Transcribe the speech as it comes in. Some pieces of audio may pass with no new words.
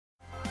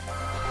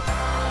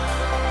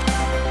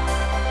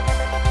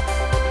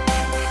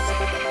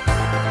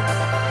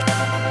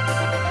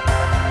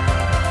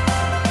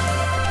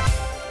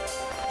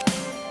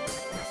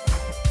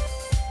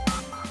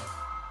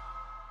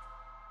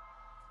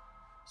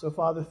So,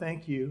 Father,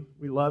 thank you.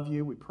 We love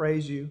you. We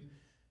praise you.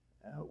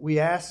 We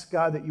ask,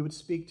 God, that you would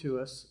speak to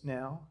us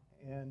now.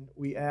 And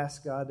we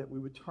ask, God, that we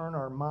would turn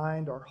our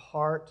mind, our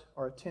heart,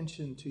 our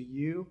attention to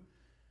you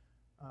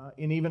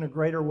in even a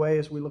greater way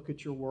as we look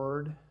at your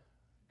word.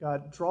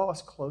 God, draw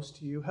us close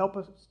to you. Help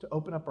us to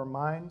open up our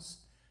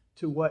minds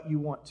to what you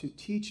want to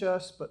teach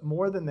us. But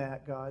more than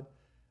that, God,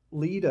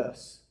 lead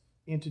us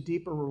into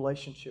deeper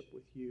relationship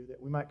with you,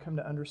 that we might come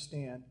to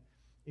understand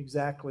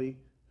exactly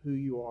who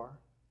you are.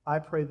 I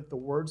pray that the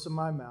words of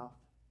my mouth,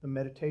 the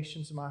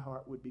meditations of my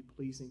heart would be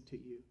pleasing to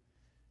you.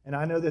 And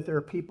I know that there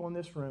are people in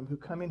this room who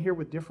come in here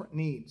with different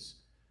needs,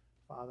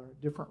 Father,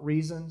 different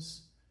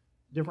reasons,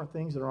 different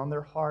things that are on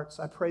their hearts.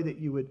 I pray that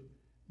you would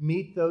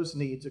meet those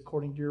needs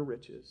according to your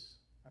riches.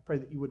 I pray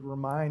that you would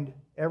remind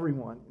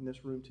everyone in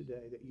this room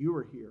today that you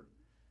are here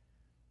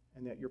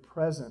and that your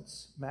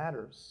presence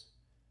matters,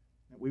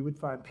 that we would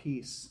find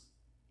peace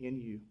in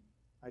you.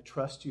 I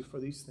trust you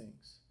for these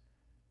things,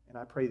 and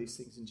I pray these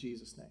things in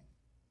Jesus' name.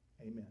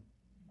 Amen.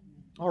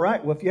 All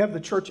right, well, if you have the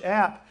church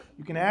app,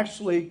 you can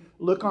actually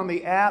look on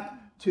the app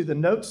to the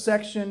notes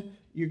section.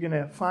 You're going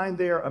to find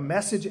there a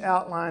message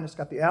outline. It's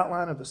got the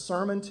outline of the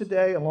sermon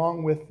today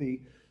along with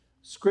the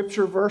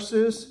scripture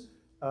verses.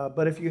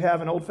 But if you have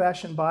an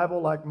old-fashioned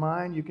Bible like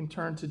mine, you can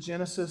turn to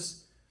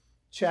Genesis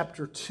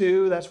chapter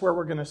 2. That's where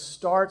we're going to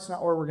start. It's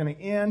not where we're going to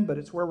end, but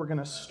it's where we're going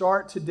to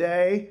start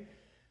today.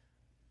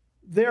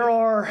 There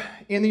are,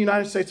 in the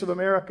United States of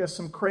America,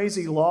 some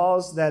crazy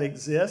laws that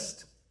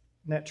exist.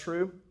 Isn't that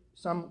true?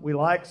 Some we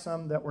like,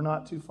 some that we're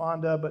not too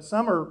fond of, but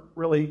some are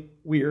really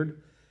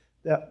weird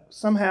that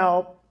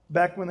somehow,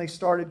 back when they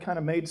started, kind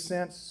of made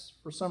sense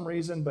for some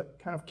reason, but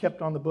kind of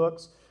kept on the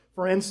books.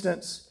 For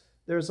instance,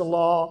 there's a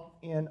law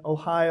in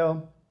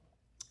Ohio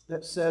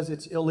that says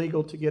it's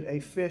illegal to get a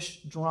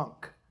fish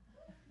drunk.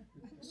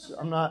 So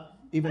I'm not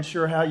even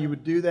sure how you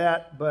would do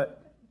that,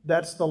 but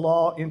that's the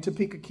law. In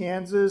Topeka,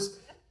 Kansas,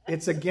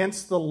 it's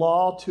against the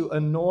law to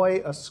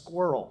annoy a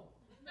squirrel.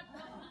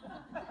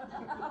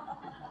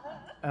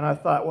 And I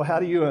thought, well, how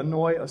do you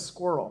annoy a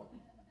squirrel?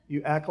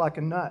 You act like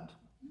a nut.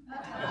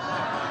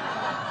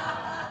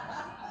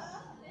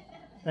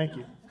 Thank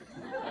you.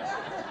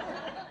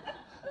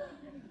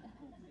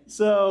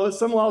 So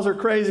some laws are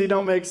crazy,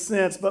 don't make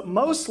sense, but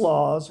most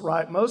laws,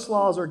 right, most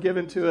laws are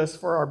given to us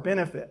for our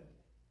benefit.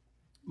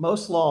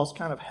 Most laws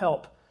kind of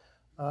help.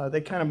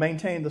 They kind of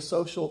maintain the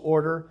social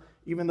order,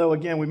 even though,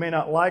 again, we may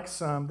not like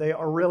some, they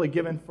are really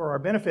given for our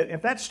benefit.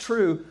 If that's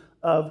true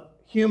of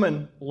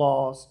human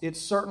laws, it's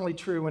certainly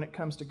true when it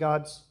comes to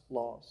God's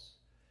laws.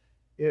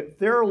 If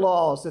there are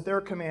laws, if there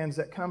are commands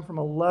that come from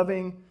a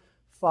loving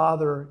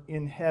Father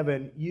in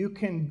heaven, you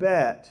can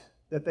bet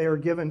that they are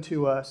given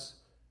to us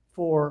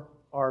for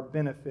our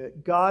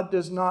benefit. God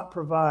does not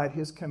provide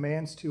his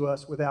commands to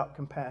us without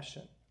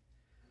compassion.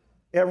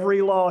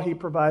 Every law he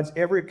provides,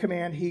 every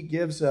command he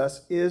gives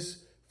us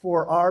is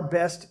for our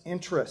best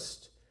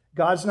interest.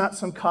 God's not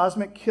some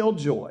cosmic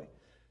killjoy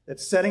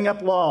that's setting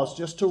up laws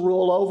just to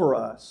rule over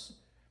us.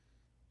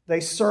 They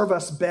serve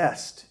us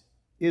best,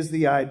 is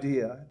the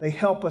idea. They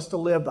help us to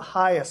live the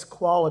highest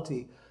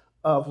quality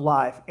of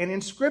life. And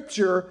in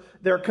Scripture,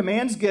 there are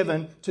commands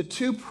given to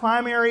two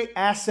primary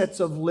assets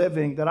of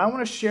living that I want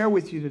to share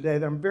with you today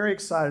that I'm very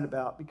excited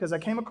about, because I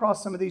came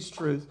across some of these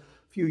truths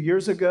a few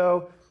years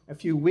ago. A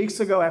few weeks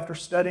ago, after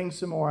studying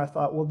some more, I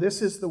thought, well,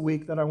 this is the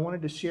week that I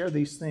wanted to share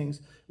these things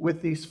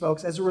with these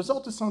folks as a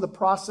result of some of the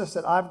process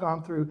that I've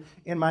gone through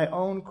in my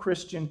own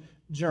Christian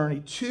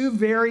journey. Two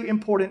very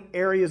important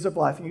areas of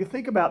life. And you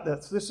think about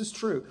this. This is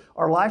true.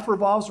 Our life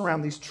revolves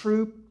around these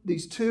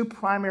two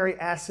primary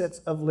assets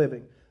of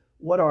living.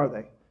 What are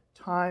they?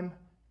 Time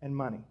and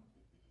money.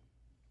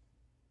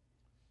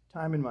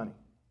 Time and money.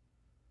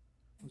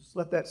 Let's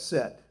let that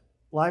sit.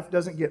 Life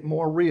doesn't get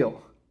more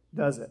real,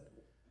 does it,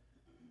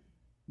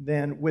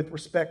 than with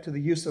respect to the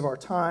use of our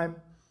time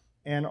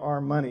and our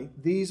money.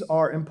 These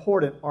are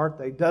important, aren't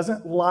they?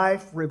 Doesn't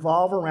life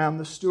revolve around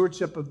the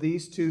stewardship of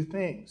these two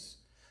things?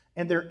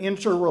 And they're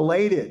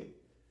interrelated.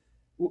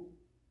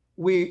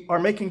 We are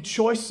making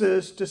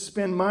choices to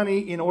spend money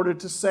in order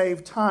to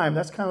save time.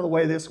 That's kind of the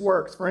way this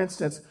works. For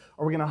instance,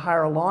 are we going to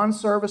hire a lawn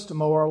service to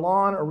mow our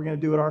lawn, or are we going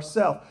to do it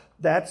ourselves?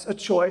 That's a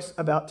choice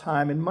about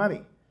time and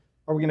money.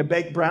 Are we going to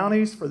bake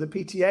brownies for the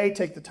PTA,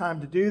 take the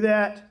time to do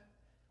that?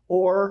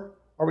 Or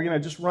are we going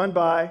to just run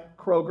by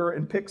Kroger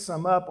and pick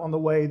some up on the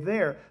way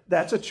there?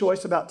 That's a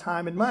choice about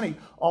time and money.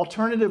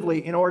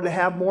 Alternatively, in order to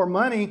have more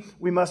money,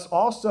 we must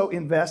also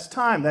invest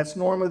time. That's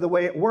normally the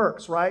way it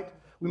works, right?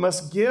 We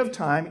must give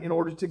time in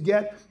order to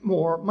get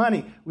more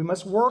money. We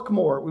must work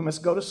more. We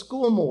must go to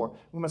school more.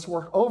 We must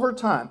work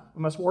overtime.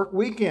 We must work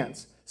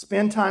weekends.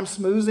 Spend time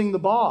smoozing the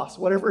boss,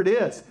 whatever it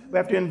is. We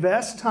have to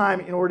invest time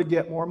in order to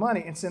get more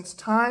money. And since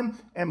time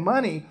and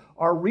money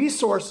are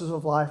resources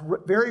of life,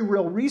 very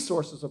real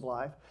resources of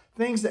life,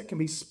 things that can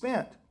be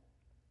spent,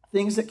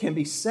 things that can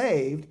be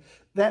saved,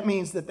 that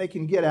means that they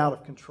can get out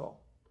of control.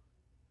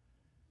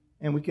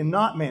 And we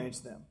cannot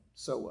manage them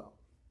so well.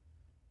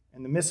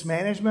 And the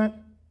mismanagement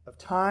of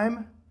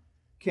time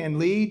can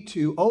lead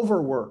to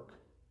overwork,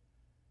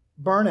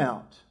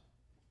 burnout,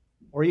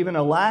 or even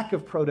a lack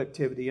of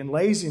productivity and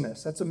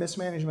laziness. That's a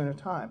mismanagement of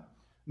time.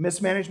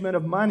 Mismanagement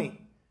of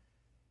money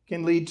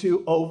can lead to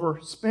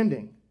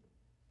overspending.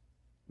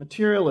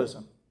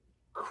 Materialism,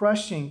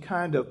 crushing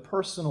kind of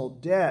personal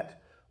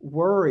debt,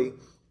 worry,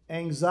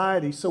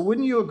 anxiety. So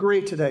wouldn't you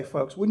agree today,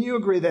 folks? Wouldn't you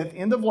agree that at the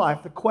end of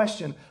life, the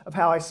question of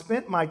how I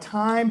spent my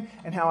time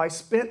and how I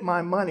spent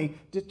my money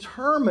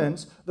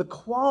determines the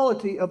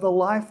quality of the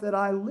life that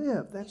I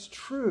live? That's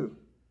true.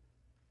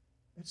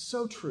 It's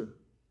so true.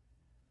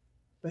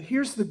 But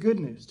here's the good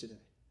news today.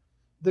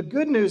 The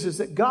good news is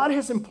that God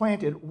has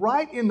implanted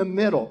right in the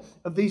middle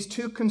of these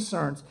two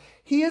concerns,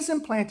 He has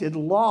implanted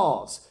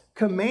laws,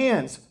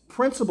 commands,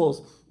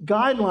 principles,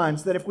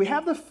 guidelines that if we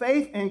have the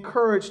faith and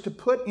courage to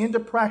put into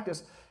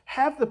practice,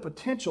 have the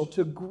potential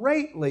to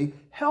greatly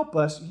help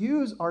us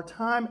use our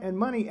time and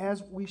money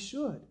as we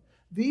should.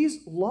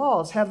 These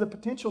laws have the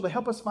potential to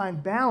help us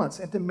find balance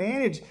and to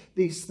manage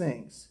these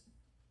things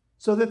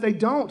so that they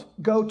don't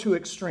go to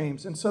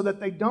extremes and so that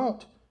they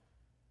don't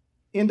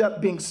end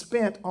up being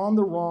spent on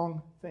the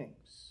wrong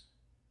things.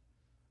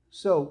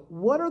 So,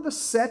 what are the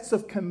sets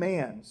of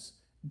commands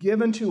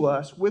given to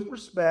us with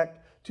respect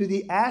to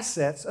the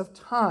assets of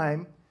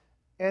time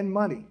and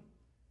money?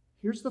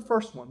 Here's the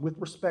first one with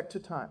respect to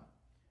time.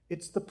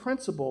 It's the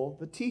principle,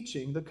 the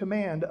teaching, the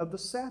command of the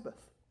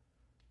Sabbath.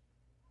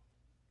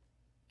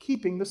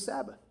 Keeping the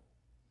Sabbath.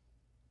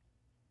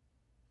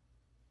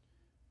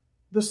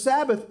 The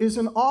Sabbath is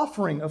an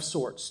offering of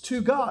sorts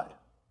to God.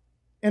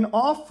 An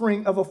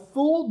offering of a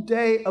full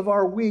day of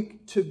our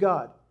week to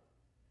God.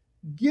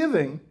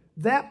 Giving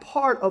that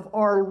part of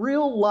our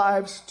real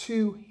lives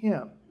to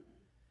Him.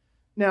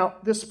 Now,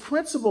 this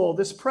principle,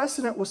 this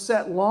precedent was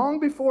set long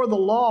before the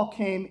law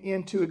came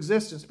into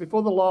existence,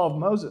 before the law of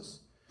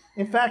Moses.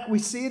 In fact, we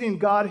see it in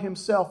God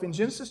Himself. In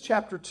Genesis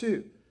chapter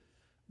 2,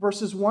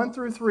 verses 1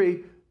 through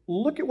 3,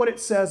 look at what it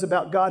says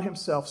about God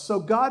Himself. So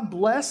God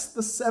blessed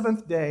the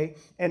seventh day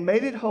and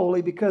made it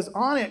holy because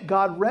on it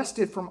God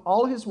rested from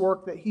all His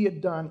work that He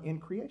had done in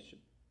creation.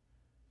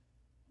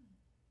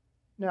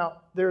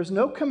 Now, there is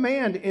no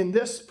command in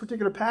this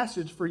particular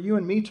passage for you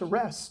and me to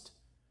rest.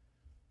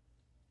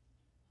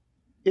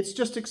 It's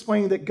just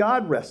explaining that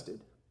God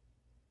rested.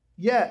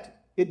 Yet,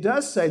 it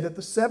does say that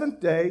the seventh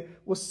day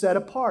was set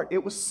apart.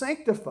 It was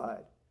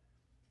sanctified.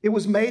 It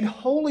was made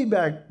holy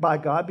by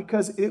God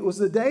because it was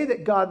the day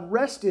that God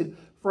rested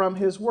from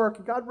His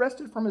work. God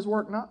rested from His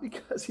work not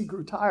because He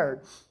grew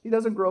tired. He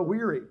doesn't grow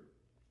weary.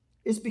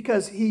 It's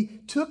because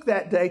He took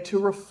that day to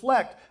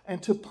reflect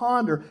and to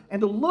ponder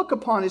and to look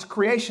upon His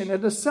creation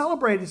and to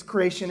celebrate His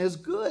creation as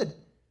good.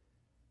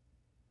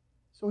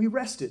 So He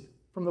rested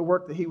from the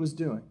work that He was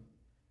doing.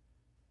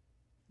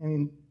 And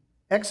in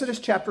Exodus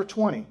chapter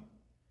 20,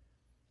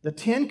 the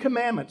 10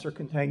 commandments are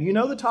contained. You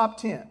know the top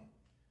 10.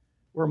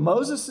 Where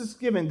Moses is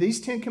given these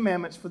 10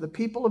 commandments for the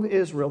people of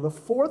Israel, the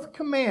fourth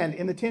command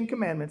in the 10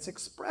 commandments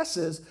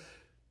expresses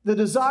the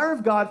desire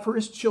of God for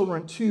His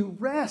children to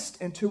rest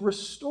and to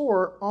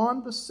restore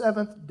on the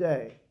seventh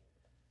day.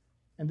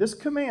 And this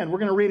command, we're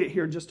going to read it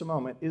here in just a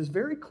moment, is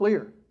very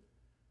clear.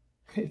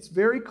 It's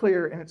very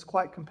clear and it's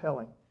quite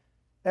compelling.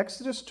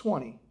 Exodus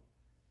 20,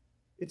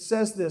 it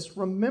says this,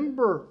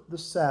 remember the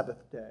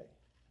Sabbath day.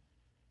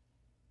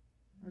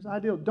 There's the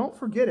idea, don't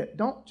forget it.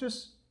 Don't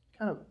just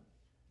kind of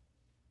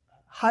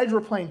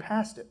hydroplane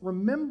past it.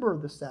 Remember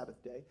the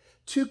Sabbath day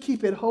to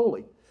keep it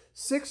holy.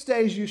 6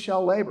 days you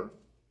shall labor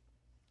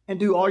and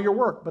do all your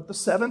work. But the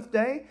seventh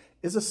day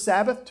is a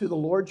Sabbath to the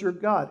Lord your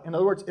God. In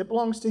other words, it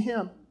belongs to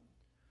Him.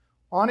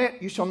 On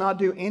it you shall not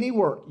do any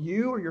work.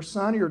 You or your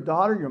son or your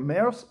daughter, your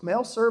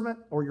male servant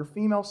or your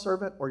female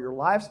servant or your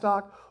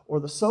livestock or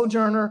the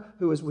sojourner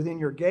who is within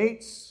your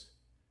gates.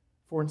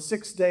 For in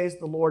 6 days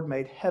the Lord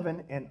made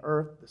heaven and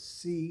earth, the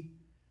sea,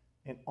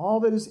 and all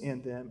that is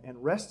in them,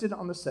 and rested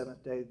on the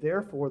seventh day.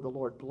 Therefore the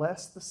Lord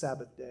blessed the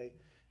Sabbath day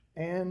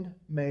and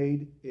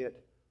made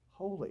it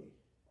holy.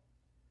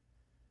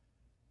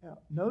 Now,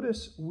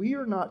 notice we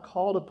are not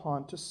called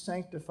upon to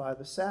sanctify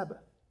the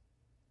Sabbath.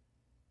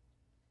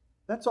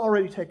 That's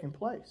already taken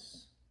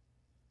place.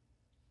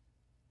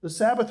 The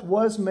Sabbath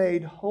was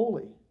made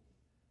holy.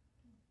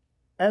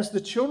 As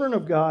the children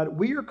of God,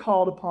 we are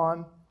called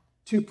upon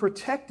to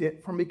protect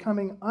it from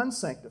becoming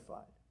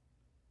unsanctified.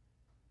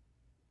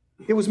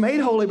 It was made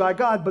holy by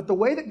God, but the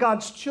way that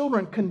God's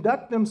children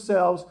conduct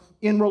themselves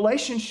in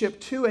relationship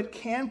to it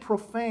can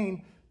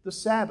profane the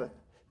Sabbath.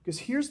 Because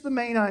here's the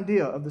main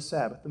idea of the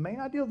Sabbath. The main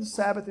idea of the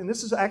Sabbath, and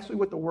this is actually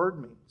what the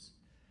word means,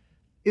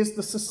 is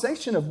the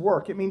cessation of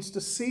work. It means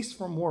to cease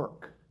from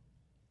work.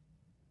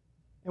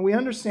 And we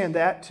understand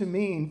that to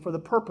mean for the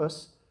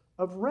purpose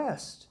of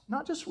rest.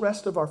 Not just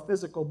rest of our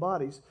physical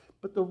bodies,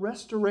 but the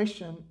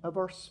restoration of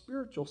our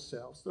spiritual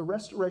selves, the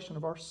restoration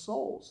of our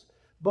souls.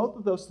 Both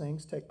of those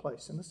things take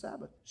place in the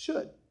Sabbath.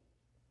 Should.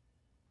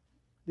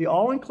 The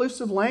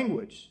all-inclusive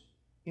language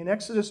in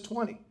Exodus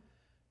 20,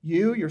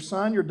 you, your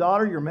son, your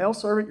daughter, your male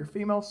servant, your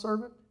female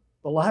servant,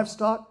 the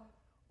livestock,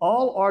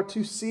 all are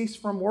to cease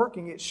from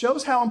working. It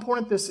shows how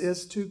important this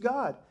is to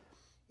God.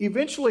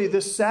 eventually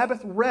this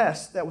Sabbath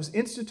rest that was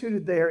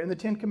instituted there in the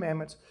Ten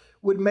Commandments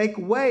would make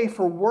way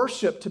for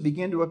worship to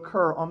begin to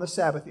occur on the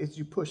Sabbath. As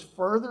you push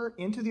further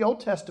into the Old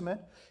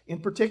Testament, in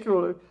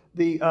particular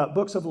the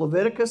books of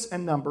Leviticus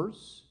and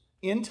Numbers,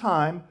 in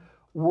time,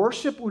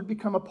 worship would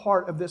become a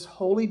part of this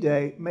holy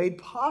day, made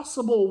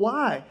possible.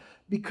 Why?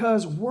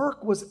 Because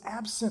work was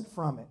absent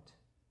from it.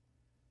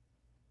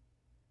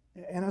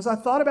 And as I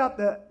thought about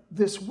that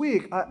this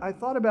week, I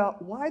thought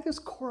about why this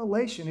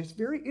correlation. It's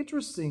very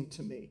interesting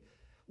to me.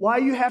 Why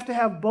you have to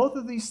have both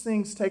of these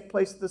things take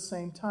place at the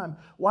same time.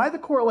 Why the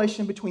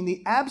correlation between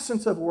the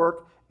absence of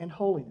work and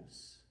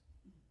holiness?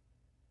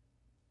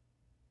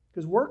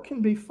 Because work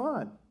can be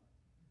fun.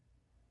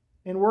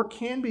 And work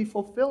can be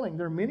fulfilling.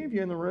 There are many of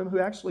you in the room who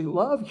actually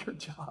love your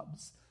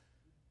jobs.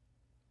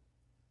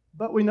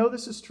 But we know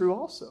this is true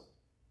also.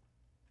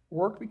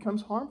 Work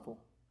becomes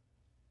harmful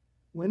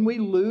when we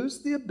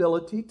lose the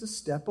ability to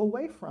step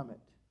away from it.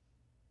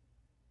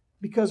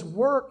 Because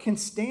work can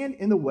stand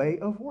in the way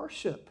of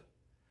worship.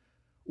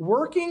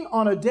 Working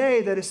on a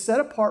day that is set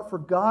apart for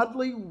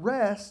godly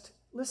rest,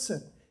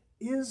 listen,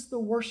 is the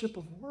worship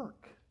of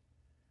work.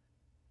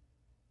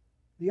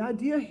 The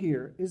idea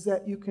here is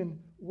that you can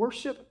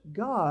worship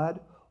God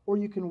or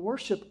you can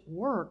worship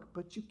work,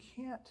 but you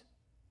can't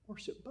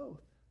worship both.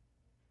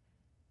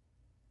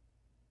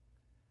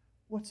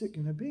 What's it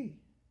going to be?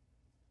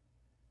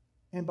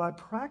 And by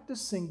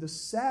practicing the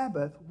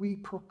Sabbath, we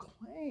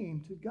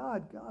proclaim to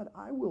God, God,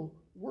 I will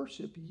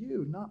worship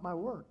you, not my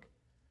work.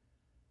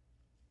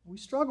 We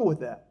struggle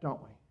with that,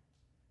 don't we?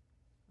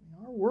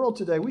 In our world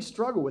today, we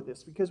struggle with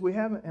this because we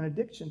have an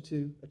addiction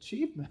to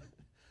achievement.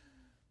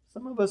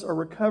 Some of us are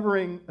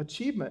recovering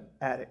achievement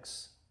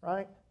addicts,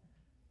 right?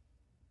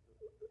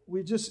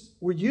 We're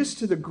used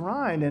to the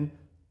grind, and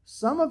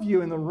some of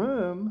you in the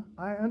room,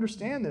 I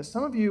understand this.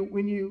 Some of you,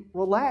 when you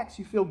relax,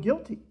 you feel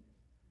guilty.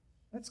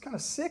 That's kind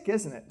of sick,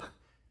 isn't it?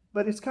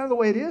 But it's kind of the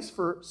way it is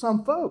for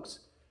some folks.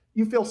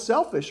 You feel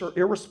selfish or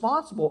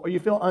irresponsible, or you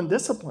feel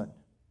undisciplined.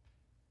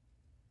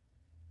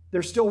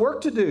 There's still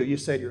work to do, you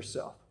say to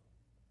yourself.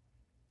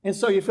 And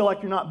so you feel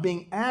like you're not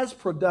being as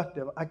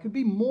productive. I could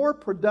be more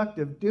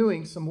productive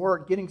doing some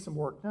work, getting some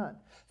work done.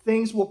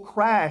 Things will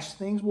crash,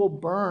 things will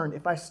burn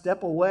if I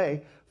step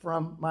away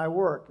from my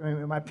work. I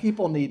mean, my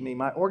people need me,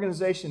 my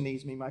organization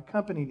needs me, my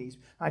company needs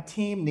me, my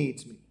team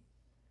needs me.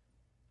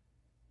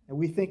 And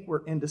we think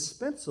we're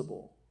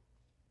indispensable.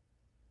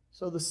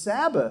 So the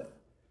Sabbath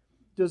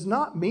does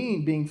not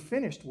mean being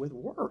finished with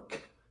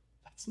work.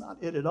 That's not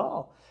it at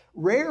all.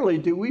 Rarely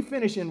do we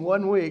finish in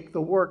 1 week the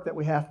work that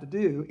we have to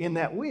do in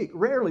that week.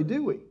 Rarely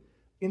do we.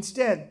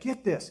 Instead,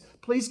 get this.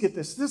 Please get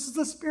this. This is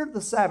the spirit of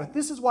the Sabbath.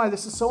 This is why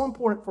this is so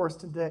important for us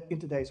today, in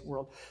today's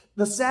world.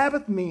 The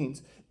Sabbath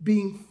means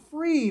being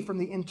free from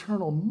the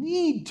internal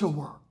need to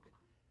work.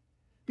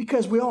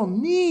 Because we all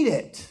need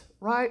it,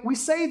 right? We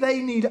say they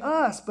need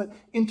us, but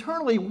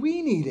internally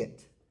we need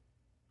it.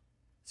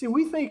 See,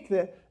 we think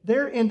that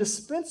they're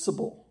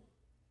indispensable,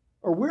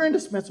 or we're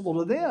indispensable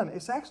to them.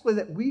 It's actually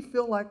that we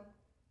feel like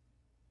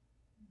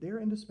they're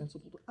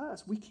indispensable to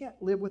us. We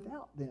can't live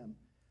without them.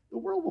 The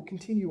world will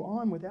continue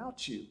on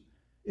without you.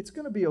 It's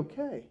going to be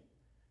okay.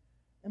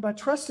 And by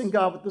trusting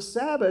God with the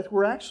Sabbath,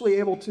 we're actually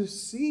able to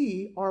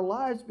see our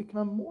lives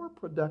become more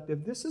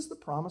productive. This is the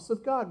promise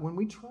of God when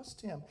we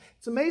trust Him.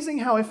 It's amazing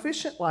how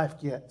efficient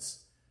life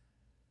gets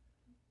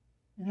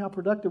and how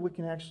productive we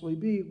can actually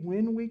be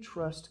when we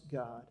trust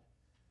God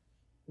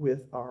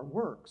with our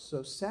work.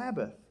 So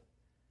Sabbath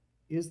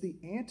is the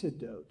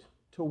antidote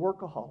to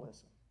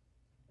workaholism,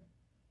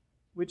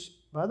 which,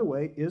 by the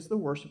way, is the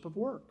worship of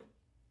work.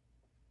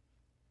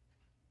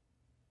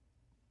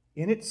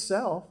 In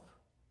itself,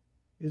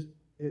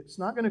 it's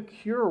not going to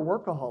cure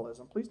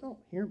workaholism. Please don't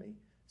hear me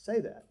say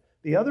that.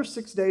 The other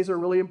 6 days are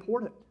really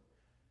important.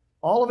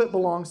 All of it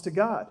belongs to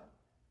God.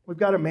 We've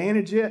got to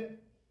manage it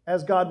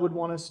as God would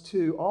want us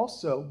to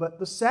also. But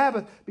the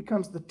Sabbath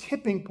becomes the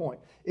tipping point.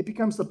 It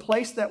becomes the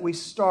place that we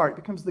start. It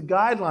becomes the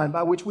guideline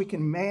by which we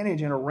can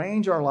manage and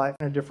arrange our life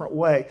in a different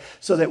way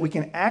so that we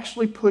can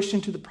actually push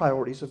into the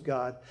priorities of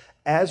God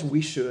as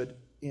we should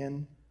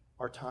in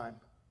our time.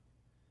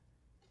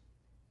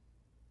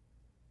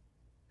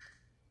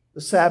 The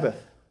Sabbath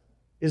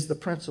is the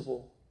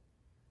principle,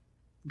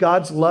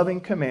 God's loving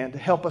command to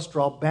help us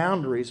draw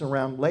boundaries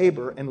around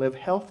labor and live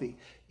healthy,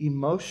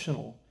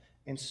 emotional,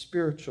 and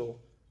spiritual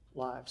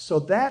lives.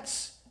 So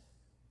that's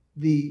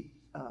the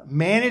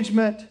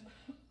management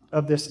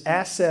of this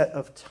asset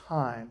of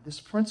time,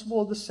 this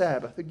principle of the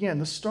Sabbath. Again,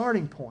 the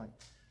starting point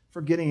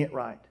for getting it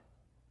right.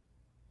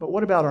 But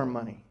what about our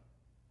money?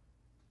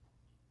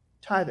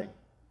 Tithing.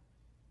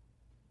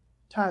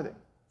 Tithing.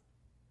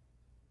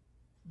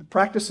 The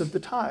practice of the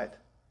tithe.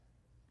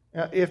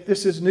 Now, if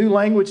this is new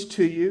language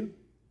to you,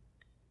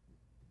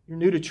 you're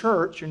new to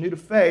church, you're new to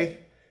faith,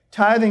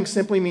 tithing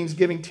simply means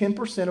giving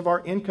 10% of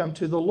our income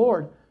to the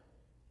Lord,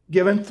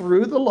 given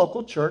through the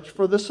local church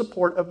for the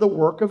support of the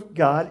work of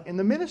God in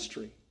the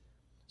ministry,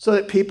 so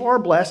that people are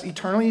blessed,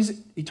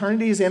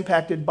 eternity is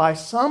impacted by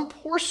some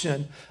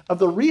portion of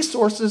the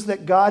resources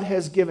that God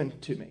has given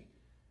to me.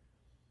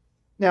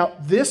 Now,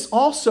 this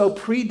also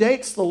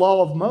predates the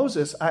law of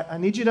Moses. I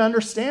need you to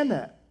understand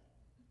that.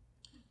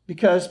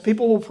 Because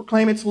people will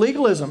proclaim it's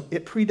legalism.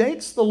 It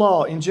predates the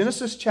law. In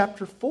Genesis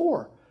chapter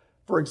 4,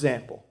 for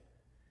example,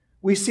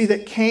 we see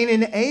that Cain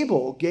and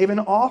Abel gave an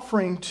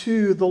offering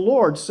to the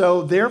Lord.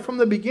 So there from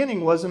the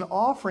beginning was an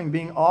offering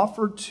being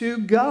offered to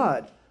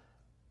God.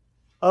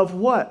 Of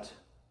what?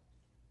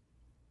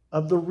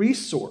 Of the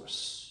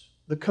resource,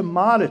 the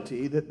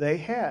commodity that they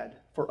had.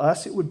 For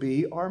us, it would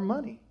be our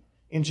money.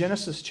 In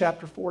Genesis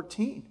chapter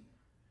 14,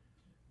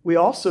 we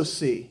also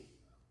see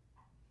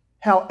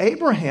how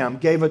Abraham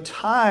gave a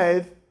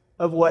tithe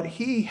of what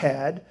he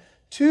had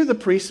to the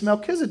priest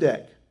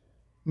Melchizedek.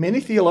 Many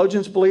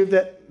theologians believe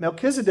that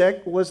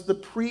Melchizedek was the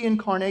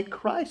pre-incarnate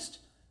Christ.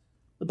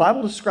 The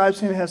Bible describes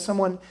him as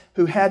someone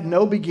who had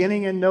no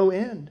beginning and no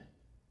end.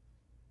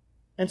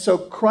 And so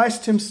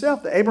Christ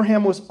himself,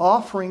 Abraham was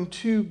offering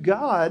to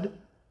God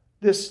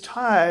this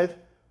tithe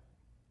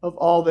of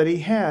all that he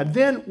had.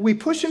 Then we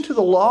push into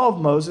the law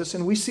of Moses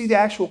and we see the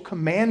actual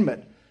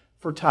commandment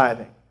for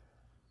tithing.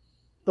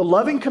 The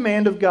loving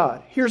command of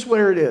God. Here's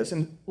where it is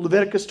in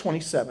Leviticus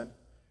 27. It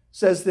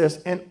says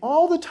this, and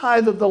all the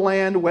tithe of the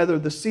land, whether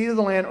the seed of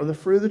the land or the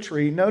fruit of the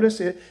tree, notice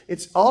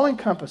it's all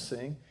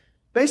encompassing.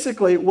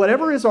 Basically,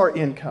 whatever is our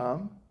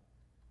income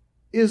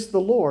is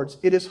the Lord's.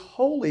 It is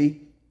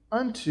holy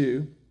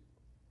unto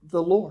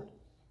the Lord.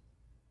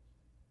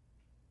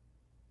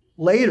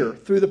 Later,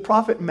 through the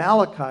prophet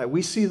Malachi,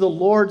 we see the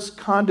Lord's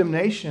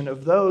condemnation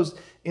of those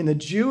in the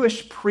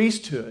Jewish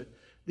priesthood,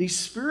 these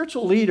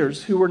spiritual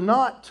leaders who were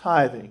not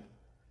tithing.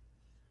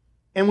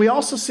 And we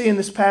also see in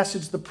this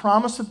passage the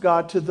promise of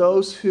God to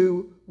those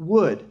who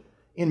would.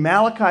 In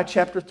Malachi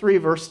chapter 3,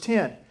 verse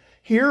 10,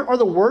 here are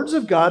the words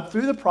of God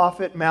through the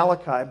prophet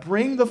Malachi.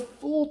 Bring the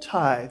full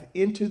tithe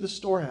into the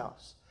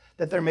storehouse,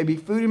 that there may be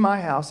food in my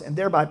house, and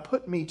thereby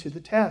put me to the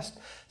test.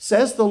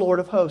 Says the Lord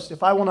of hosts,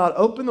 if I will not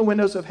open the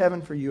windows of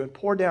heaven for you and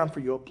pour down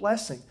for you a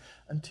blessing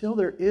until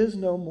there is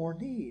no more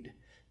need.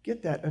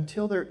 Get that,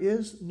 until there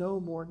is no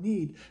more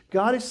need.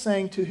 God is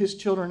saying to his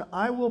children,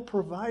 I will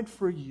provide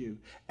for you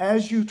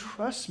as you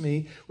trust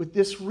me with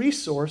this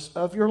resource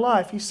of your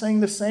life. He's saying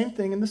the same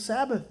thing in the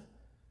Sabbath.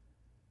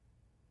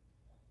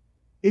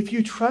 If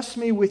you trust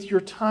me with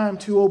your time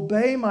to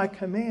obey my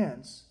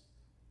commands,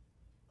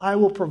 I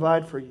will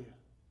provide for you.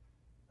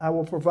 I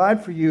will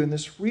provide for you in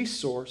this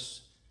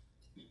resource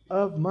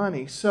of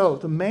money. So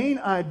the main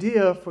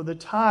idea for the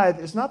tithe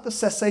is not the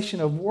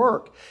cessation of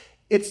work.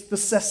 It's the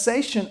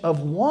cessation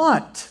of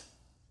want.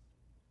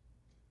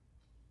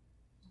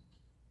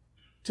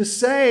 To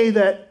say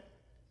that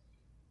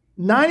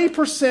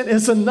 90%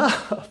 is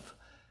enough,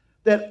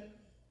 that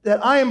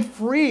I am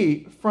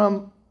free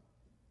from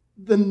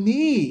the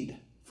need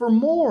for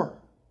more,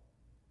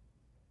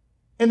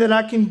 and that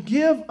I can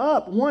give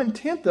up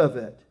 1/10 of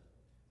it.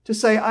 To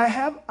say, I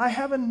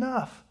have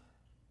enough.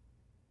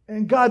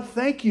 And God,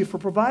 thank you for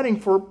providing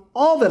for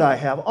all that I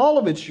have. All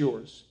of it's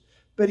yours.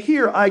 But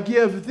here, I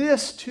give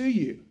this to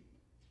you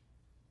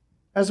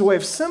as a way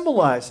of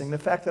symbolizing the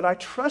fact that I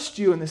trust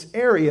you in this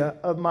area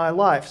of my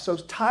life. So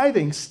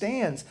tithing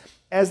stands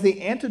as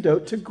the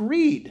antidote to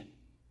greed,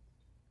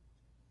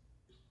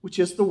 which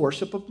is the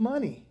worship of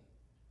money.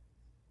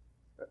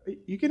 Are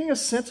you getting a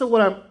sense of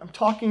what I'm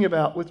talking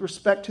about with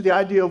respect to the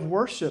idea of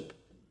worship?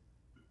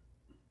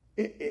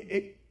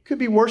 It could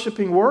be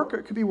worshiping work, or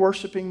it could be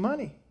worshiping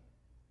money.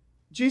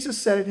 Jesus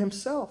said it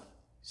himself.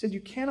 He said,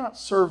 you cannot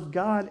serve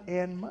God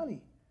and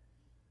money.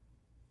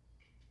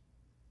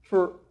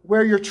 For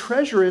where your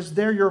treasure is,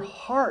 there your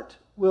heart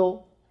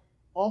will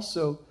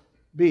also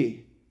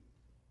be.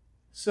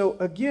 So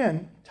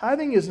again,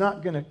 tithing is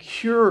not going to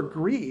cure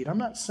greed. I'm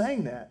not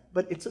saying that,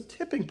 but it's a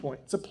tipping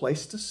point. It's a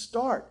place to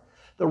start.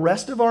 The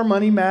rest of our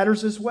money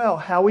matters as well.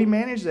 How we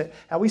manage it,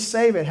 how we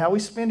save it, how we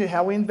spend it,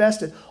 how we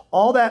invest it.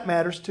 All that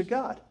matters to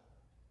God.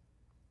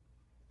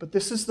 But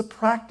this is the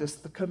practice,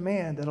 the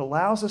command that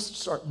allows us to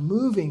start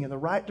moving in the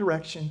right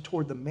direction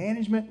toward the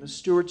management and the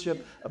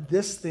stewardship of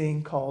this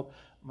thing called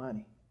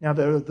money. Now,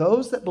 there are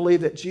those that believe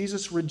that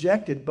Jesus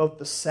rejected both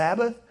the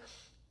Sabbath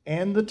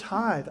and the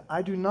tithe.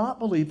 I do not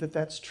believe that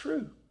that's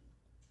true.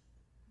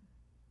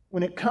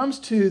 When it comes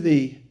to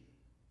the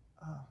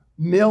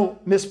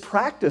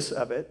mispractice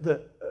of it,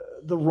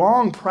 the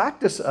wrong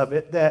practice of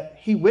it that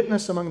he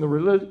witnessed among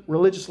the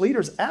religious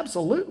leaders,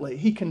 absolutely,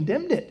 he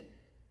condemned it.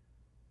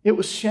 It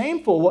was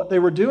shameful what they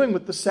were doing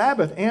with the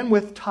Sabbath and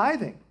with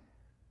tithing.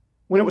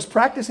 When it was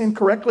practiced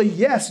incorrectly,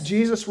 yes,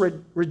 Jesus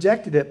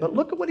rejected it. But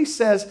look at what he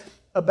says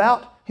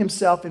about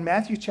himself in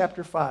Matthew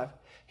chapter 5.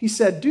 He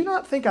said, do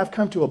not think I've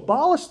come to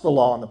abolish the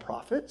law and the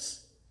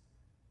prophets.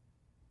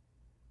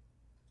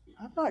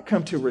 I've not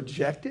come to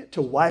reject it,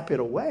 to wipe it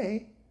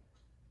away.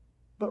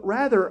 But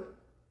rather,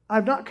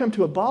 I've not come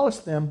to abolish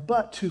them,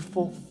 but to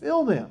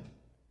fulfill them.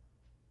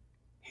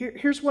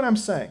 Here's what I'm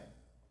saying.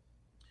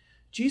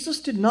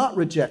 Jesus did not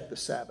reject the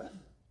Sabbath.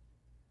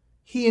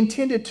 He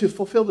intended to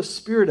fulfill the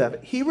spirit of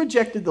it. He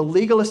rejected the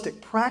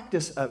legalistic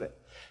practice of it,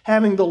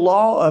 having the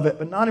law of it,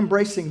 but not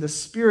embracing the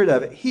spirit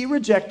of it. He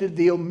rejected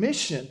the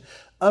omission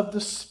of the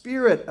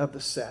spirit of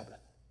the Sabbath.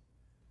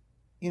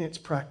 in its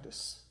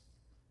practice.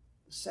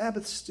 The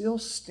Sabbath still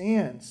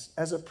stands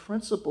as a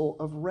principle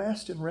of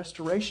rest and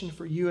restoration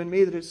for you and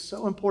me that is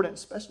so important,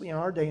 especially in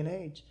our day and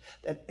age,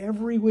 that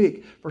every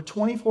week for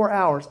 24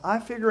 hours, I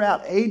figure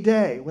out a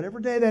day, whatever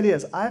day that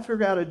is, I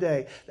figure out a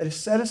day that is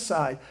set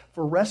aside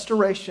for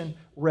restoration,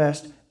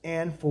 rest,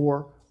 and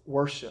for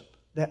worship.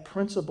 That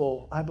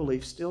principle, I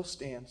believe, still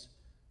stands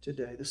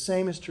today. The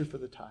same is true for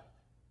the tithe.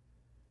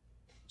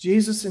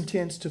 Jesus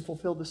intends to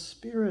fulfill the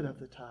spirit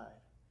of the tithe.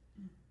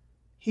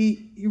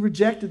 He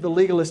rejected the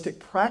legalistic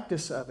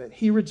practice of it.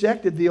 He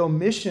rejected the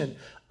omission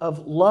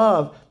of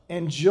love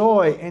and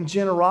joy and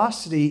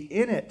generosity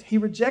in it. He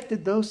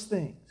rejected those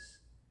things.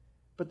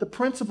 But the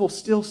principle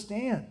still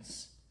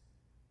stands.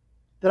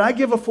 That I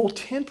give a full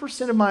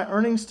 10% of my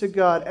earnings to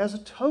God as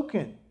a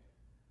token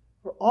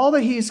for all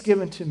that He's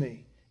given to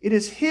me. It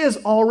is His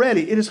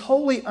already. It is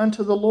wholly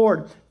unto the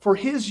Lord for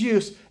His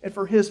use and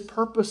for His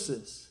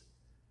purposes.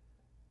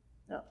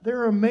 Now, there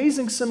are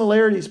amazing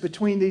similarities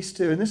between these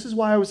two, and this is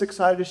why I was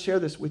excited to share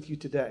this with you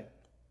today.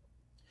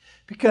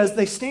 Because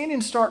they stand in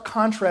stark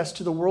contrast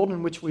to the world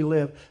in which we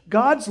live.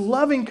 God's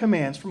loving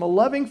commands from a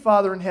loving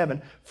Father in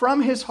heaven,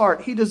 from His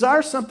heart, He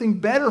desires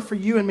something better for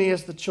you and me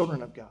as the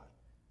children of God.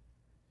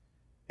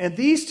 And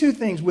these two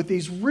things, with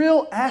these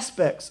real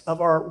aspects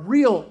of our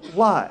real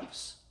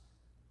lives,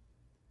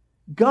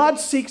 God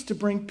seeks to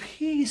bring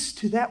peace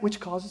to that which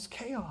causes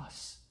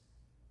chaos.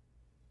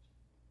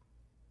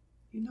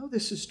 You know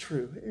this is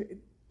true. It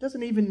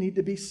doesn't even need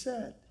to be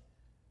said.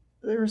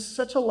 There is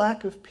such a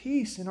lack of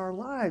peace in our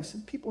lives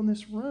and people in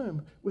this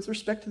room with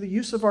respect to the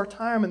use of our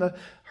time and the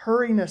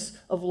hurriness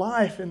of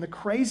life and the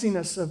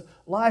craziness of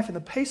life and the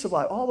pace of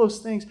life. All those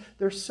things,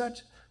 there's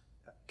such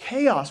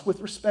chaos with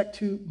respect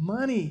to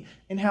money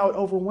and how it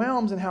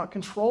overwhelms and how it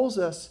controls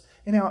us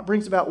and how it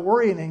brings about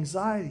worry and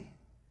anxiety.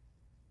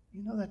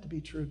 You know that to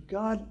be true.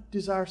 God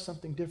desires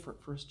something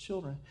different for His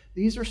children.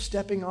 These are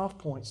stepping off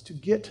points to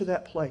get to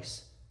that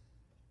place,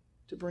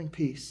 to bring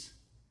peace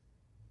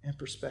and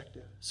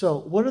perspective. So,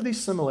 what are these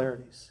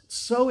similarities? It's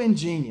so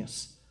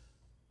ingenious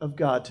of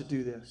God to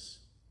do this.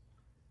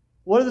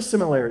 What are the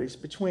similarities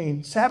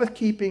between Sabbath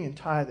keeping and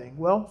tithing?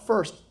 Well,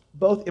 first,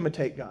 both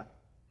imitate God.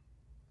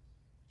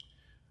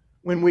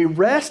 When we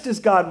rest as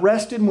God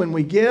rested, when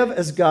we give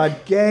as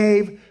God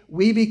gave,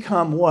 we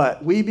become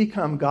what? We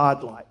become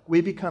godlike. We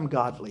become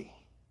godly.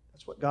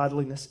 That's what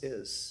godliness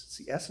is. It's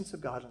the essence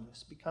of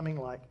godliness, becoming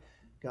like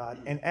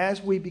God. And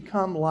as we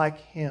become like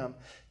Him,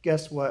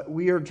 guess what?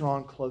 We are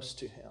drawn close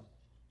to Him.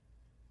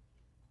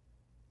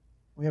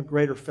 We have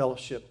greater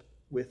fellowship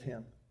with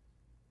Him.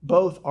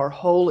 Both are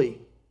holy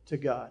to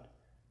God.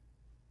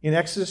 In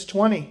Exodus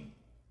 20, it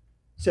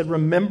said,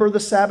 remember the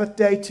Sabbath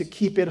day to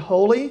keep it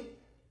holy.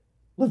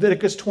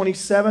 Leviticus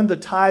 27, the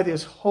tithe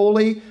is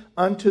holy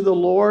unto the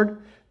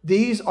Lord.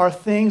 These are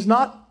things,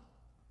 not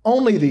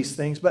only these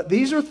things, but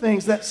these are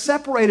things that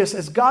separate us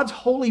as God's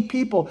holy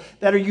people,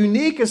 that are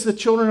unique as the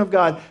children of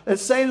God, that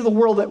say to the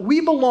world that we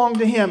belong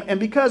to Him, and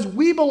because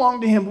we belong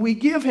to Him, we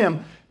give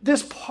Him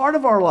this part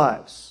of our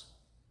lives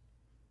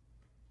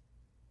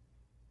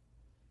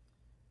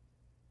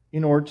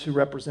in order to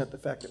represent the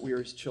fact that we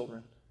are His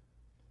children.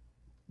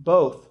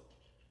 Both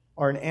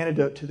are an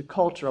antidote to the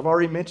culture. I've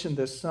already mentioned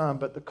this some,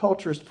 but the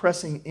culture is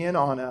pressing in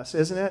on us,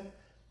 isn't it?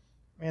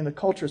 Man, the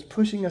culture is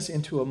pushing us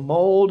into a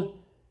mold.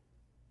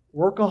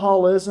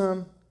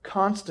 Workaholism,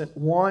 constant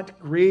want,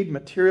 greed,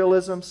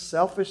 materialism,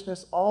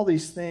 selfishness, all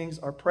these things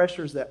are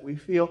pressures that we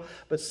feel.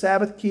 But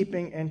Sabbath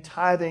keeping and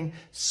tithing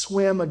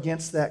swim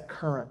against that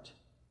current.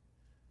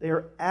 They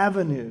are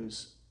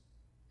avenues,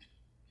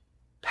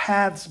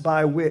 paths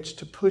by which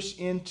to push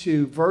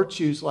into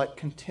virtues like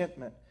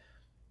contentment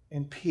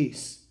and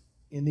peace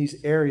in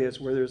these areas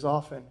where there's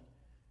often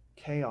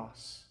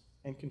chaos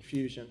and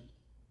confusion.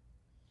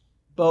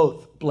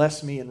 Both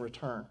bless me in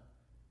return.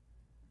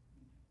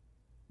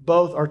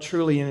 Both are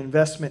truly an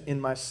investment in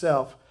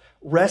myself.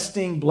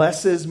 Resting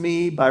blesses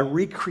me by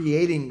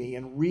recreating me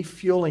and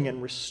refueling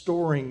and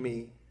restoring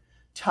me.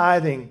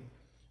 Tithing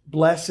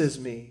blesses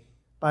me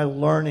by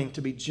learning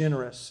to be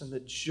generous, and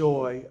the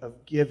joy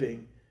of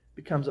giving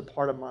becomes a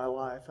part of my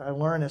life. I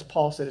learn, as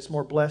Paul said, it's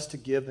more blessed to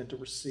give than to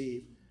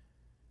receive.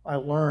 I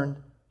learned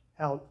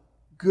how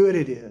good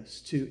it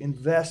is to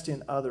invest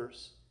in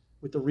others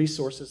with the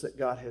resources that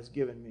God has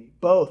given me.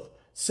 Both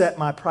set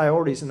my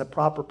priorities in the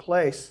proper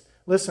place.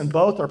 Listen,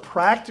 both are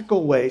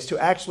practical ways to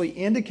actually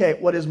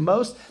indicate what is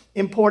most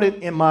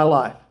important in my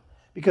life.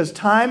 Because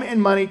time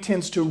and money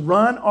tends to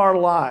run our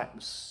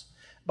lives.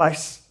 By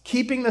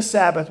keeping the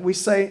Sabbath, we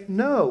say,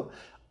 no,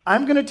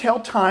 I'm going to tell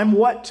time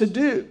what to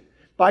do.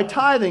 By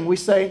tithing, we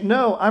say,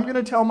 no, I'm going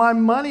to tell my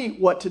money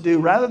what to do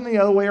rather than the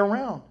other way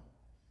around.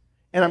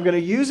 And I'm going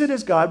to use it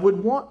as God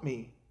would want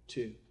me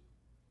to.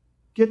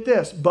 Get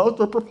this, both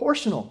are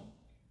proportional.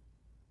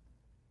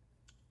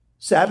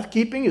 Sabbath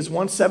keeping is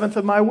 1/7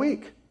 of my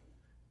week.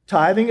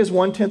 Tithing is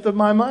 1/10 of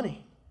my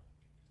money.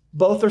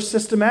 Both are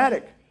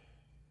systematic.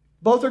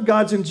 Both are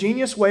God's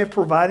ingenious way of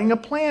providing a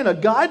plan, a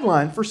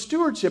guideline for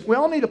stewardship. We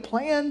all need a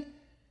plan.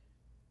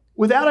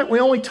 Without it, we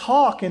only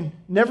talk and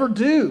never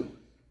do.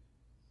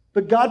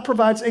 But God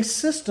provides a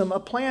system, a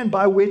plan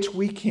by which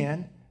we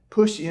can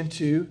push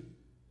into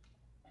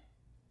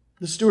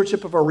the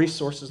stewardship of our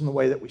resources in the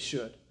way that we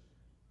should.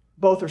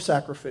 Both are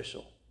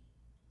sacrificial.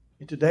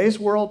 In today's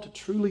world, to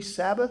truly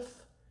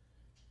Sabbath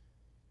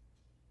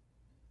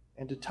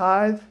and to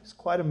tithe is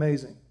quite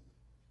amazing.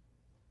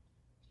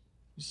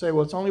 You say,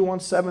 well, it's only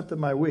 1/7 of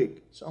my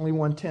week. It's only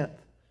 1/10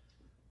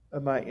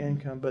 of my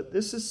income. But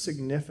this is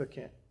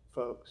significant,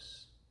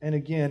 folks. And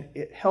again,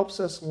 it helps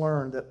us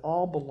learn that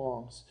all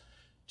belongs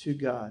to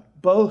God.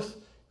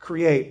 Both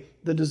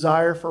create the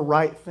desire for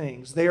right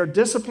things. They are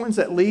disciplines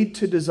that lead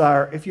to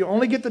desire. If you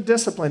only get the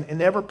discipline and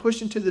never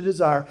push into the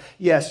desire,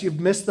 yes, you've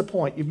missed the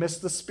point. You've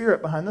missed the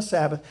spirit behind the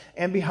Sabbath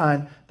and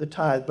behind the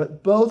tithe.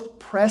 But both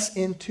press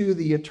into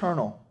the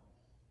eternal.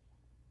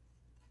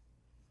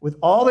 With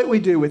all that we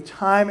do with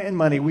time and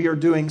money, we are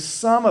doing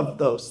some of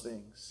those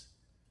things.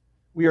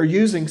 We are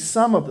using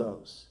some of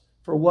those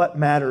for what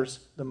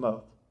matters the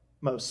most.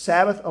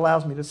 Sabbath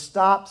allows me to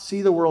stop,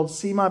 see the world,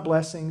 see my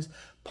blessings,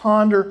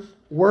 ponder,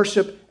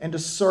 worship, and to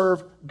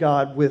serve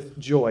God with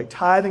joy.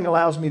 Tithing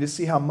allows me to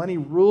see how money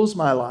rules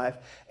my life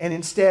and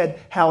instead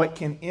how it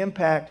can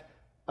impact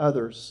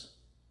others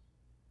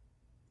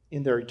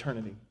in their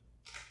eternity.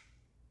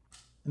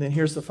 And then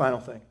here's the final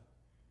thing.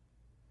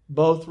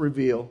 Both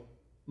reveal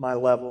my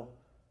level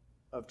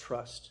of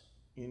trust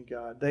in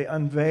God. They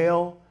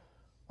unveil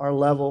our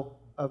level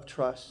of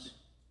trust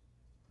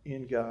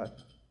in God.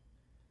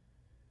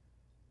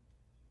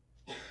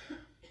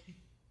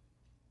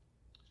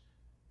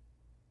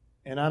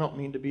 And I don't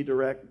mean to be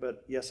direct,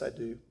 but yes, I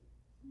do.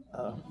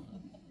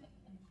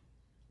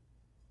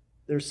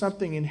 There's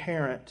something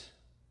inherent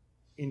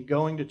in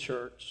going to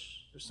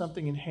church. There's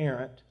something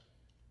inherent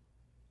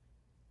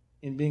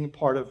in being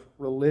part of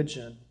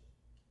religion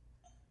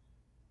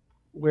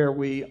where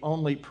we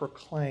only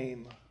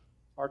proclaim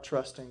our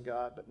trust in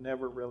God but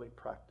never really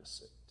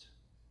practice it.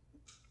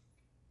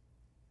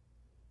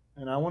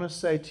 And I want to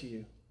say to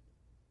you,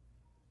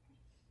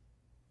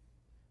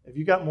 if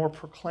you got more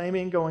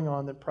proclaiming going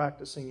on than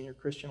practicing in your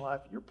Christian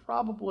life, you're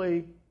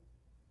probably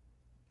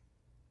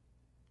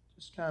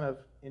just kind of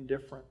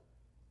indifferent.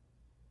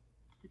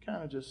 You're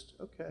kind of just,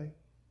 okay.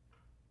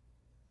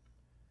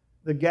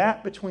 The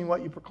gap between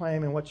what you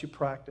proclaim and what you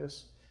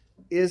practice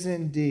is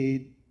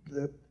indeed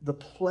the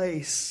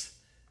place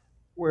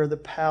where the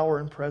power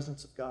and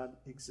presence of God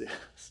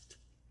exist.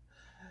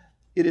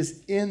 It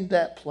is in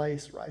that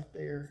place right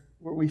there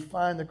where we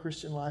find the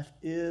Christian life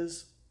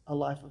is a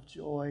life of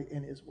joy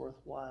and is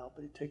worthwhile.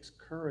 But it takes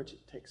courage,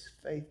 it takes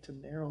faith to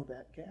narrow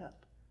that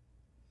gap.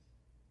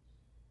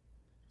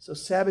 So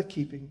Sabbath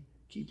keeping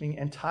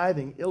and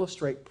tithing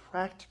illustrate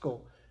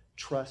practical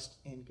trust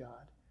in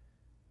God.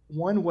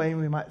 One way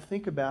we might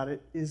think about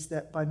it is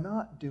that by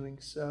not doing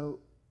so,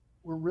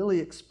 we're really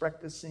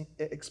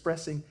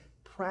expressing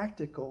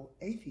practical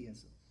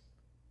atheism.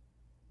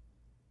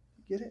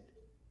 You get it?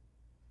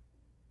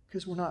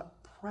 Because we're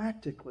not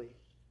practically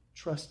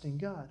trusting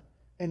God.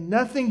 And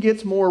nothing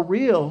gets more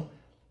real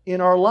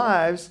in our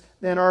lives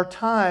than our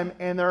time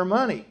and our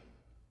money.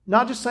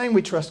 Not just saying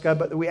we trust God,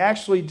 but that we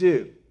actually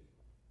do.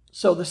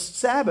 So the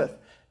Sabbath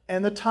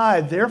and the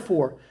tithe,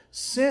 therefore,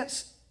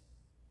 since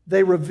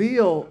they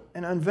reveal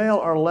and unveil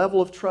our level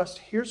of trust,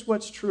 here's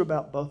what's true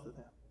about both of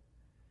them.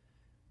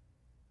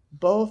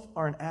 Both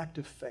are an act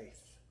of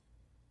faith.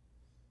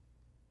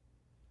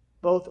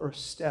 Both are a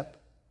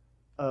step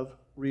of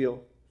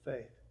real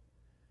faith.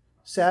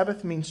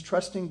 Sabbath means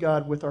trusting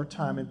God with our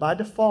time. And by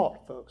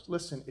default, folks,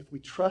 listen, if we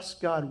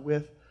trust God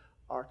with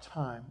our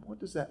time, what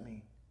does that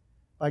mean?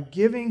 By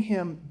giving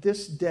Him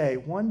this day,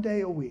 one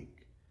day a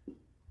week,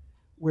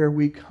 where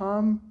we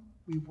come,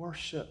 we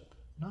worship,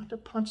 not to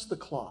punch the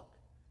clock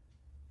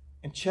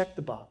and check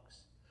the box,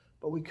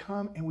 but we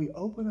come and we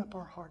open up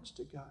our hearts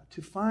to God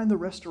to find the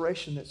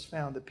restoration that's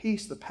found, the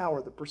peace, the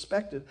power, the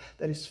perspective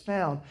that is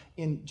found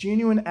in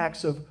genuine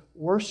acts of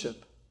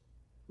worship.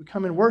 We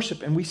come and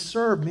worship and we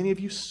serve. Many of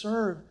you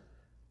serve.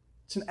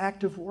 It's an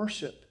act of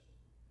worship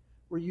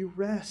where you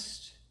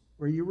rest,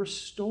 where you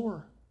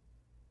restore,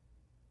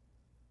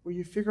 where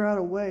you figure out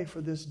a way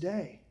for this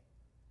day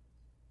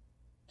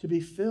to be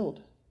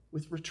filled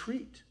with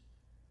retreat,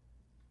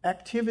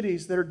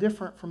 activities that are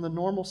different from the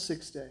normal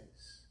 6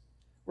 days,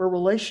 where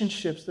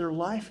relationships that are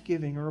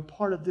life-giving are a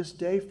part of this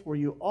day for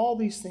you. All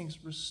these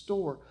things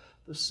restore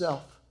the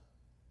self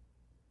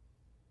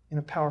in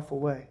a powerful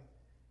way.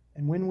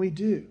 And when we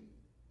do,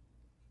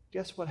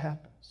 guess what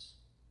happens?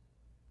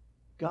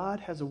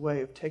 God has a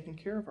way of taking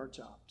care of our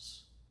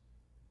jobs,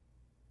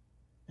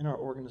 in our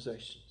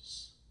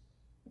organizations,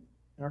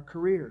 in our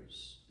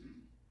careers,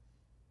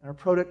 in our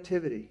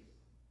productivity.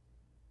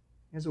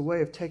 He has a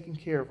way of taking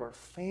care of our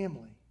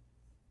family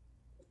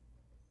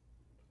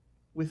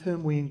with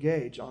whom we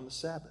engage on the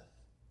Sabbath.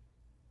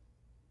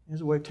 He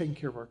has a way of taking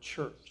care of our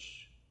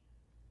church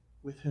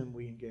with whom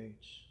we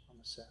engage on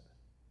the Sabbath.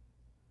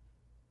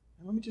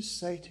 And let me just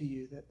say to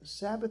you that the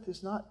Sabbath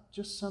is not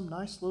just some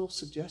nice little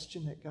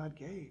suggestion that God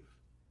gave.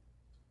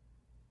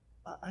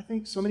 I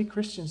think so many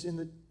Christians in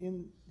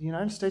the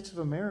United States of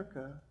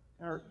America,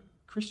 our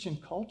Christian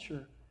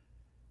culture,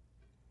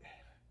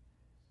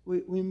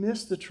 we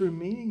miss the true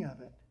meaning of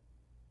it.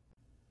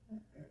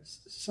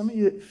 Some of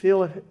you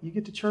feel if you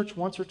get to church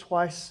once or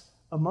twice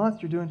a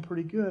month, you're doing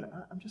pretty good.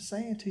 I'm just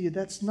saying to you,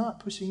 that's not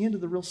pushing into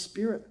the real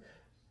spirit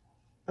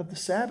of the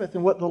Sabbath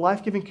and what the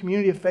life-giving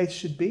community of faith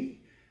should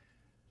be.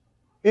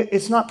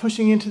 It's not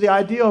pushing into the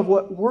idea of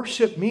what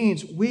worship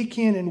means week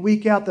in and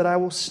week out, that I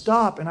will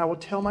stop and I will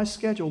tell my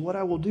schedule what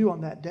I will do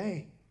on that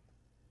day.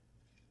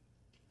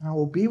 And I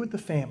will be with the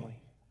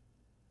family.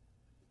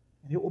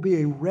 And it will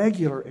be a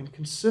regular and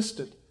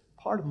consistent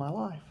part of my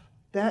life.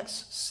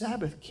 That's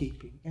Sabbath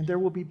keeping, and there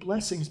will be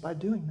blessings by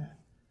doing that.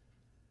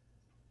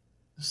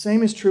 The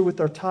same is true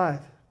with our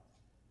tithe.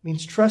 It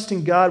means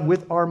trusting God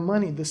with our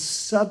money, the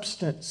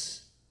substance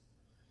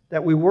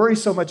that we worry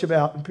so much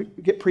about and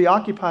get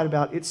preoccupied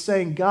about. It's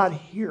saying, God,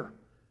 here,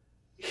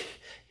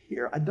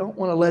 I don't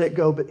want to let it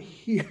go, but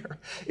here,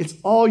 it's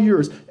all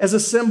yours. As a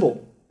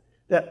symbol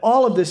that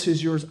all of this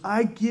is yours,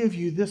 I give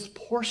you this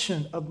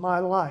portion of my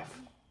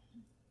life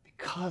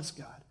because,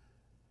 God,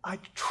 I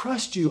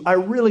trust you. I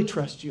really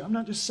trust you. I'm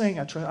not just saying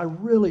I trust. I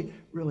really,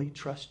 really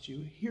trust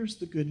you. Here's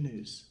the good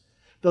news.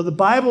 Though the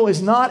Bible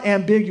is not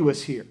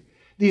ambiguous here,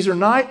 these are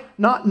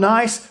not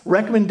nice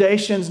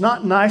recommendations,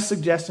 not nice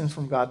suggestions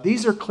from God.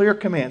 These are clear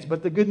commands.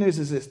 But the good news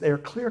is this: they are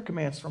clear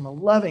commands from a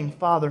loving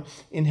Father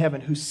in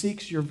heaven who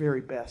seeks your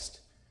very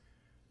best.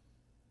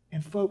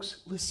 And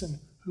folks, listen,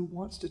 who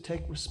wants to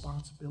take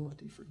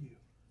responsibility for you.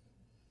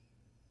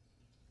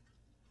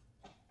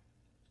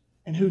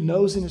 And who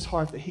knows in his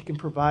heart that he can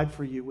provide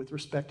for you with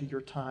respect to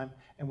your time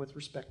and with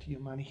respect to your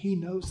money. He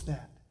knows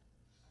that.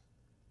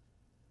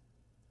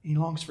 He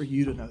longs for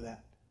you to know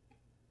that.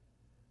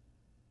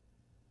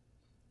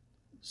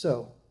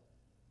 So,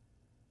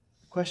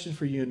 the question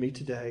for you and me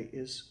today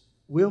is,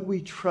 will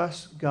we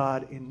trust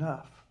God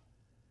enough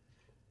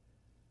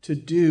to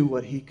do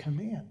what he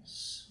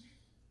commands?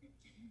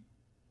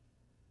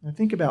 Now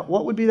think about,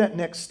 what would be that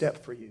next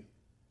step for you?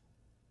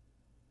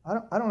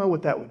 I don't know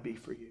what that would be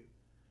for you.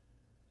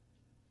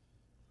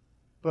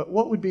 But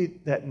what would be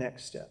that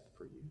next step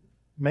for you?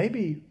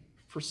 Maybe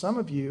for some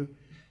of you,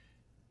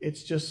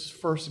 it's just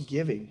first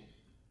giving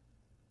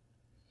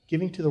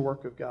to the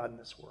work of God in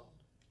this world.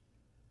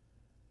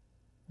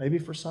 Maybe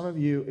for some of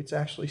you, it's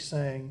actually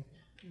saying,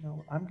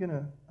 I'm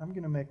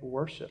gonna make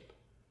worship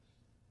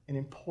an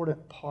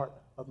important part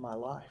of my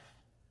life.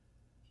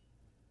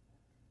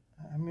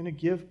 I'm going to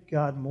give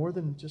God more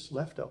than just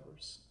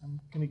leftovers. I'm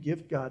going to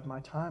give God my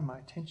time, my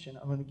attention.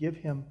 I'm going to give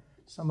him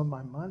some of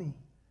my money.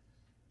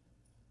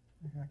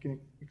 I can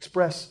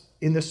express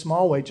in this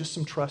small way just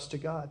some trust to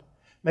God.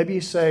 Maybe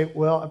you say,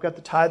 well, I've got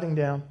the tithing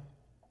down.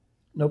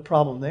 No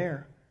problem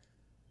there.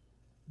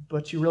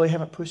 But you really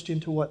haven't pushed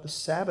into what the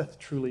Sabbath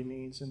truly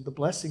means and the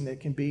blessing that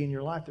can be in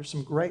your life. There's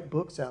some great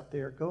books out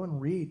there. Go and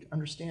read,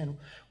 understand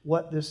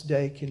what this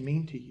day can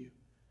mean to you.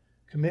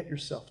 Commit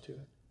yourself to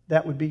it.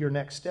 That would be your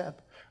next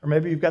step. Or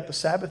maybe you've got the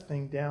Sabbath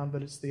thing down,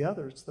 but it's the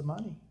other, it's the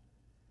money.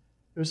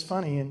 It was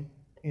funny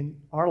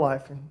in our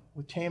life, and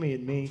with Tammy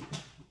and me,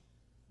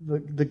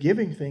 the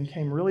giving thing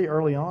came really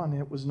early on,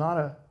 and it was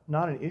not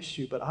an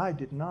issue, but I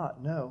did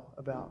not know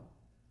about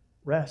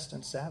rest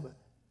and Sabbath.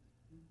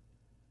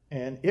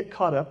 And it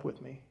caught up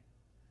with me.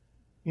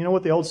 You know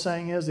what the old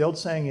saying is? The old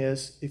saying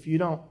is, if you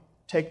don't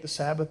take the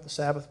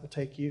Sabbath will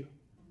take you.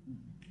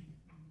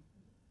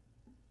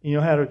 You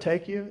know how it'll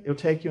take you? It'll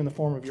take you in the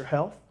form of your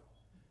health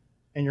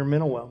and your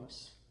mental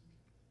wellness.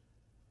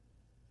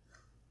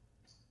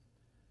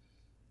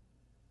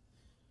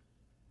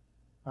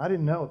 I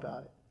didn't know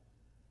about it.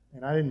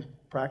 And I didn't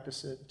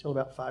practice it until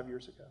about 5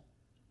 years ago.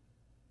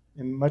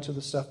 And much of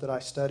the stuff that I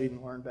studied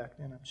and learned back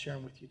then, I'm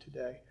sharing with you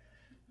today.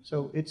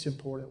 So it's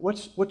important.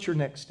 What's your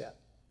next step?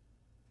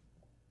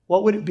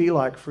 What would it be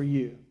like for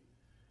you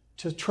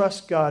to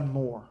trust God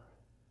more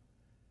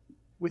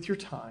with your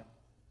time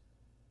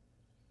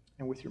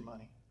and with your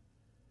money?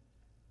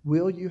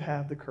 Will you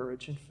have the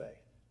courage and faith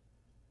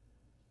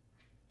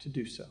to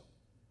do so?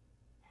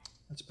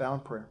 Let's bow in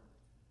prayer.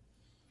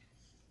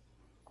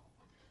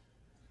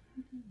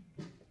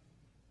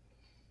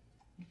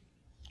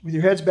 With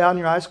your heads bowed and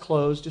your eyes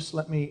closed, just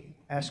let me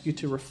ask you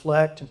to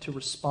reflect and to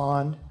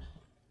respond.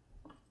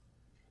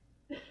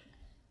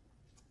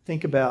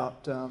 Think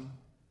about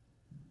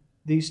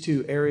these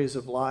two areas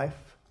of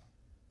life.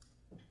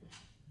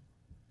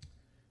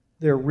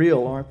 They're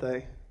real, aren't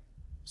they?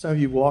 Some of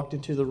you walked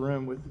into the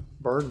room with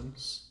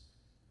burdens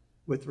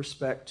with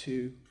respect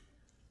to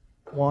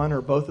one or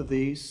both of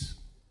these.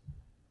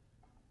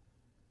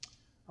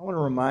 I want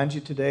to remind you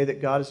today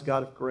that God is a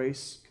God of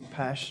grace,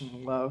 compassion,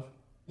 and love.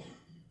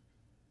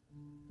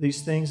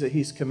 These things that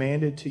he's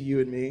commanded to you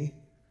and me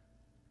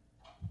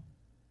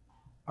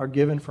are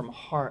given from a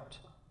heart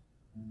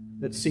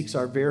that seeks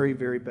our very,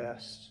 very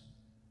best.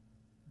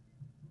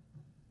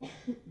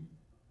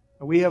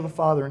 We have a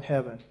Father in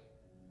heaven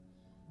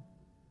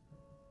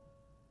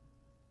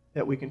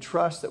that we can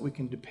trust, that we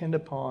can depend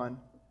upon,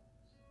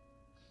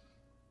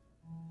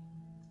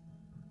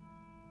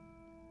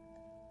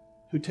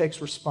 who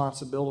takes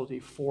responsibility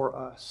for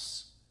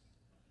us.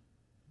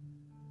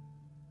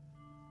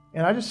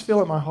 And I just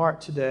feel in my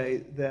heart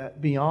today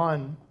that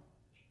beyond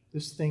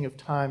this thing of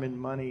time and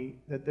money,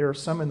 that there are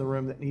some in the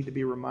room that need to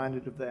be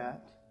reminded of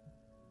that.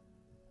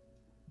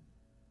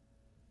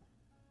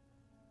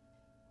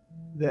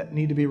 That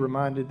need to be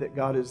reminded that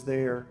God is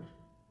there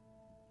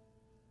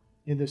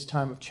in this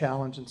time of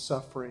challenge and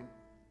suffering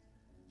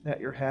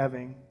that you're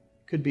having.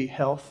 It could be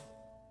health.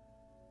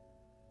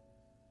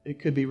 It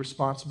could be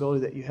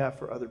responsibility that you have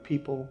for other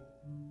people.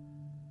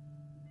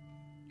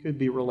 It could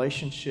be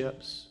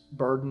relationships,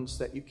 burdens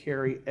that you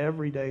carry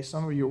every day.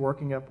 Some of you are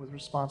working up with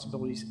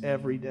responsibilities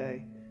every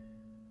day,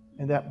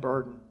 and that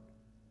burden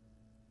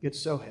gets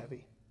so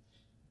heavy.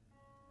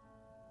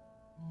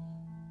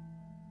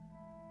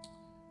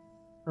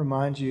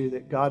 Remind you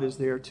that God is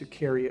there to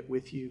carry it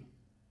with you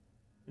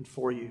and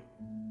for you.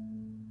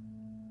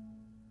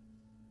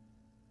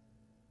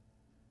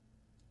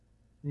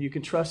 And you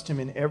can trust Him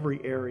in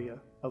every area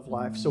of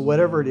life. So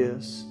whatever it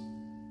is,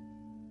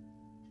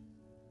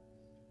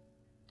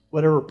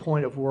 whatever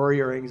point of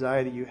worry or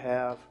anxiety you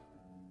have,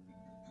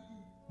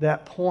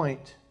 that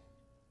point,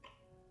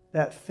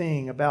 that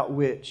thing about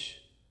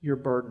which you're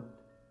burdened,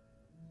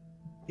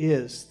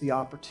 is the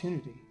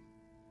opportunity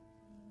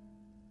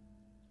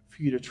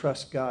for you to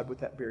trust God with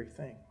that very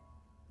thing.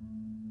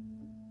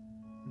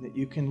 And that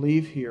you can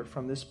leave here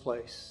from this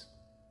place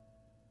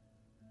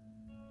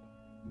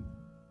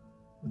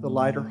with a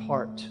lighter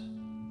heart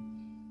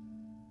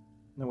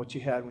than what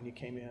you had when you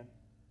came in.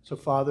 So,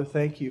 Father,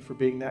 thank you for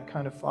being that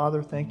kind of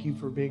Father. Thank you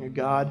for being a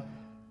God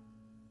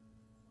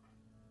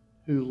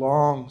who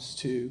longs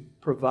to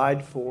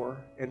provide for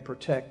and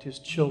protect His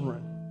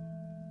children.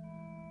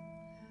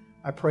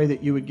 I pray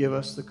that you would give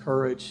us the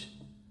courage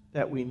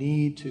that we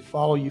need to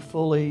follow you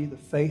fully, the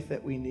faith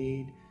that we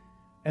need,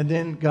 and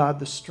then, God,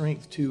 the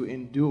strength to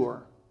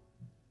endure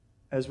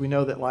as we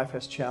know that life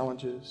has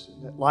challenges,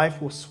 and that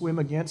life will swim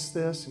against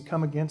this and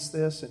come against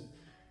this and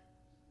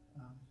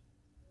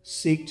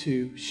seek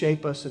to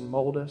shape us and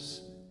mold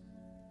us,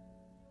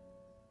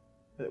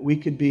 that we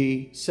could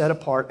be set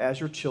apart as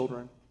your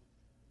children.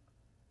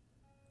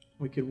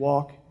 We could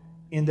walk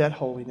in that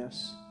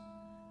holiness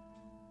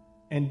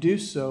and do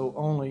so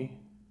only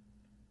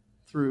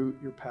through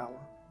your power.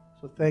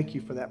 So thank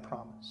you for that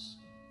promise.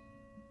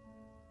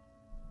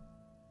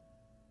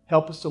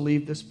 Help us to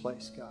leave this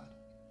place, God,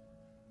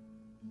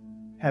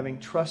 having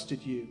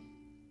trusted you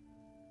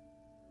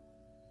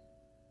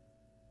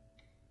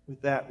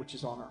with that which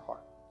is on our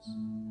hearts.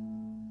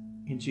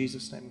 In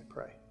Jesus' name we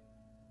pray.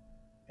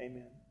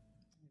 Amen.